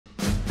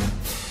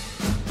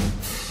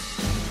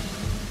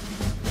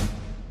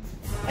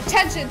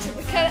Attention to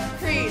the cadet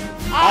creed.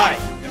 I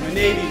am a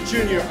Navy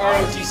Junior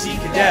ROTC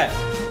cadet.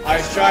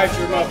 I strive to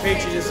promote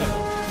patriotism,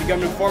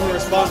 become an informed and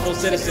responsible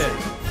citizen.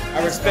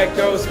 I respect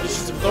those in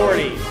positions of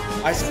authority.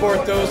 I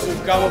support those who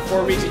have gone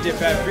before me to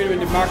defend freedom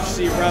and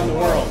democracy around the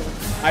world.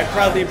 I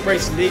proudly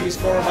embrace the Navy's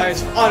core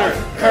values of honor,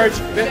 courage,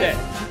 and commitment.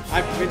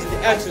 I'm convinced of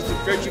the excellence and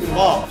virtue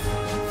involved.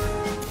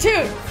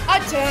 Platoon,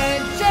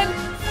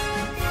 attention!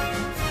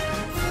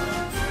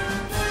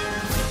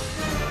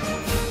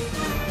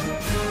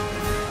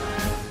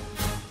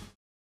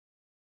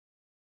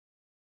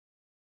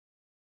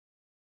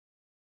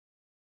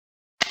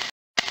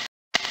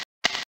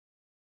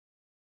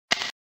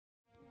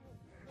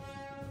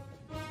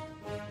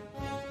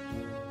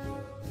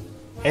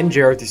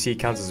 NJROTC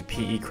counts as a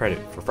PE credit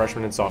for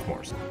freshmen and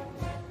sophomores.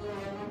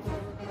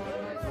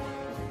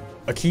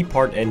 A key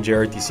part in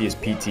NJROTC is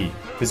PT,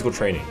 physical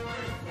training.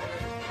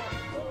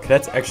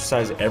 Cadets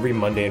exercise every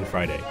Monday and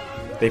Friday.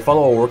 They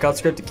follow a workout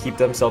script to keep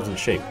themselves in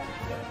shape.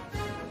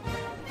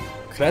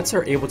 Cadets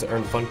are able to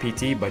earn fun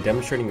PT by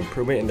demonstrating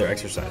improvement in their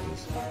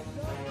exercises.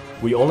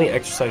 We only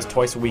exercise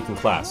twice a week in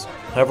class.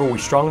 However, we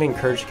strongly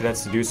encourage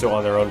cadets to do so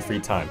on their own free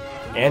time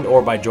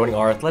and/or by joining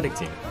our athletic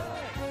team.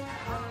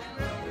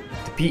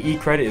 The PE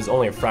credit is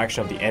only a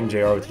fraction of the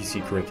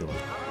NJROTC curriculum.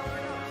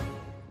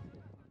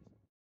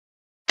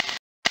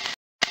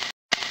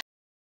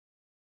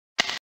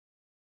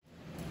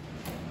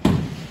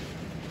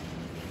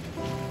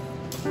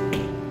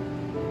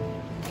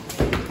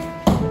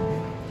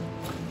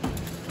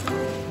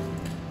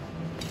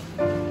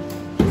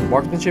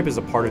 Marksmanship is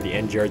a part of the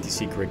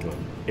NJROTC curriculum.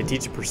 It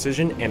teaches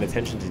precision and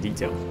attention to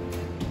detail.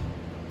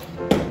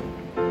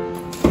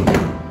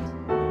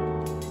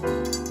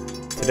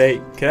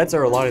 Today, cadets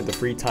are allotted the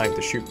free time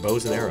to shoot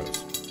bows and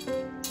arrows.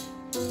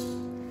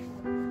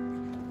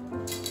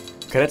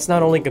 Cadets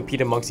not only compete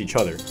amongst each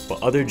other,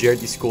 but other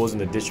JROTC schools in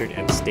the district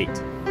and state.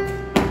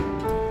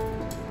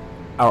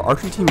 Our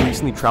archery team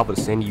recently traveled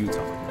to Sandy,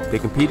 Utah. They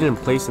competed and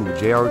placed in the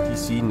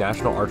JROTC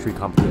National Archery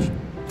Competition.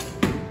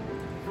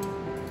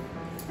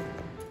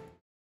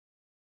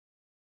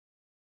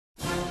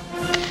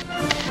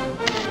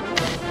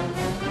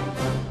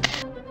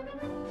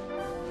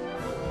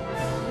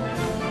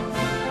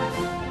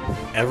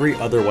 Every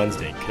other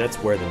Wednesday,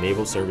 cadets wear the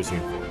Naval Service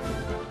uniform.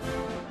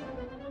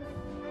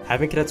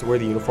 Having cadets wear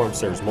the uniform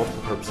serves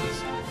multiple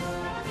purposes.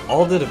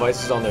 All of the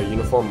devices on their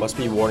uniform must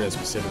be worn in a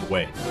specific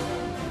way.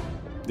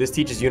 This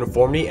teaches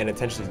uniformity and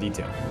attention to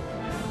detail.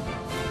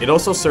 It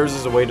also serves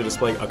as a way to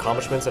display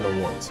accomplishments and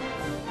awards.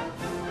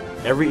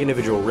 Every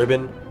individual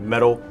ribbon,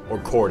 medal, or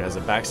cord has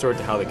a backstory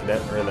to how the cadet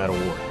earned that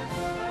award.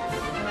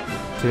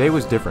 Today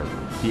was different.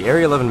 The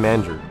Area 11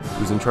 manager,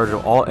 who's in charge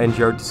of all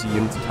NJROTC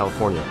units in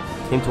California,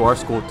 came to our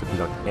school to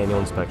conduct annual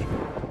inspection.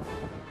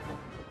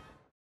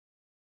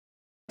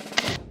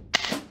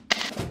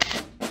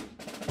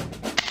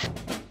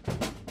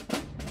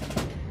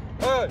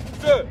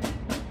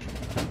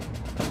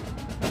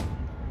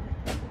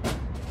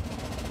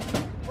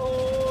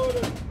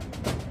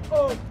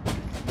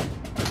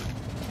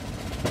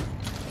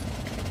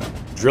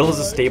 Drill is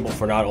a staple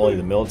for not only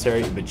the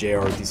military, but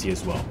JROTC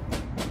as well.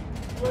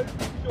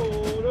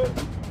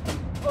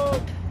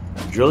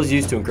 Drill is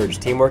used to encourage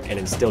teamwork and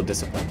instill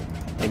discipline.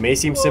 It may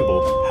seem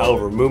simple,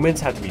 however, movements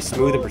have to be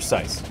smooth and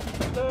precise.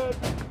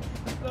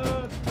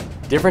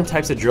 Different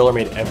types of drill are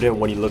made evident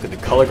when you look at the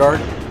color guard,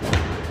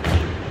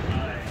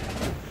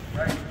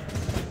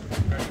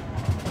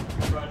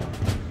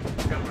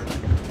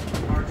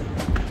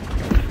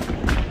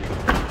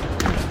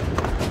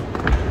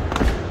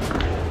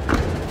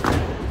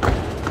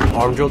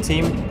 arm drill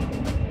team,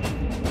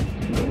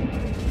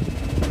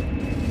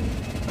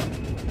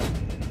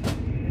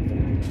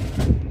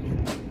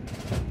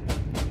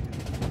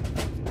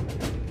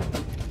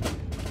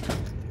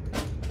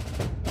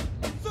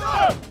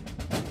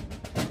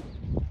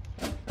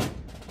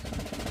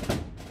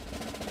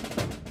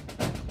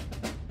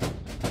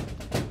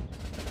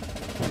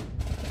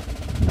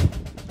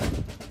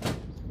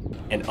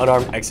 and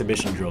unarmed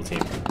exhibition drill team.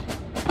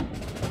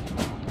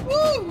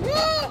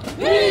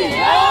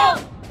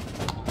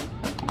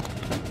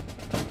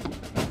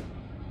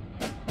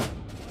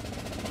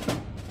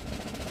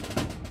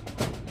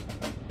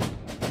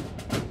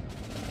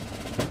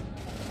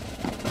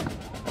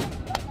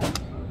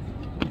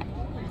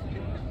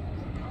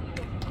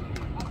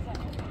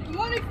 Good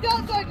morning,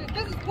 Staff Sergeant.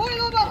 This is Point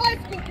Loma High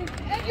School from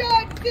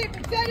NJROTC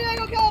from San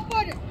Diego,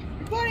 California,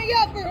 reporting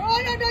out for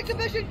unarmed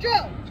exhibition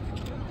drill.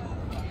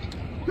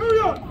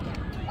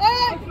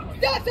 Alright,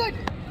 Staff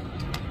Sergeant!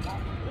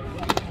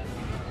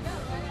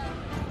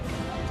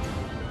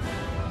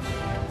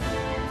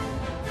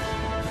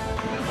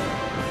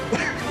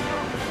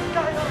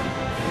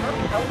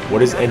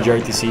 What is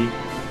NJROTC?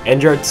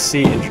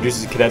 NJROTC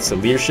introduces cadets to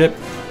leadership,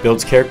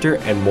 builds character,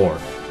 and more.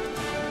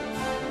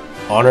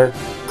 Honor,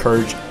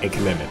 courage, and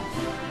commitment.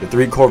 The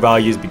three core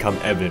values become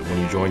evident when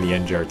you join the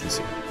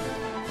NJROTC.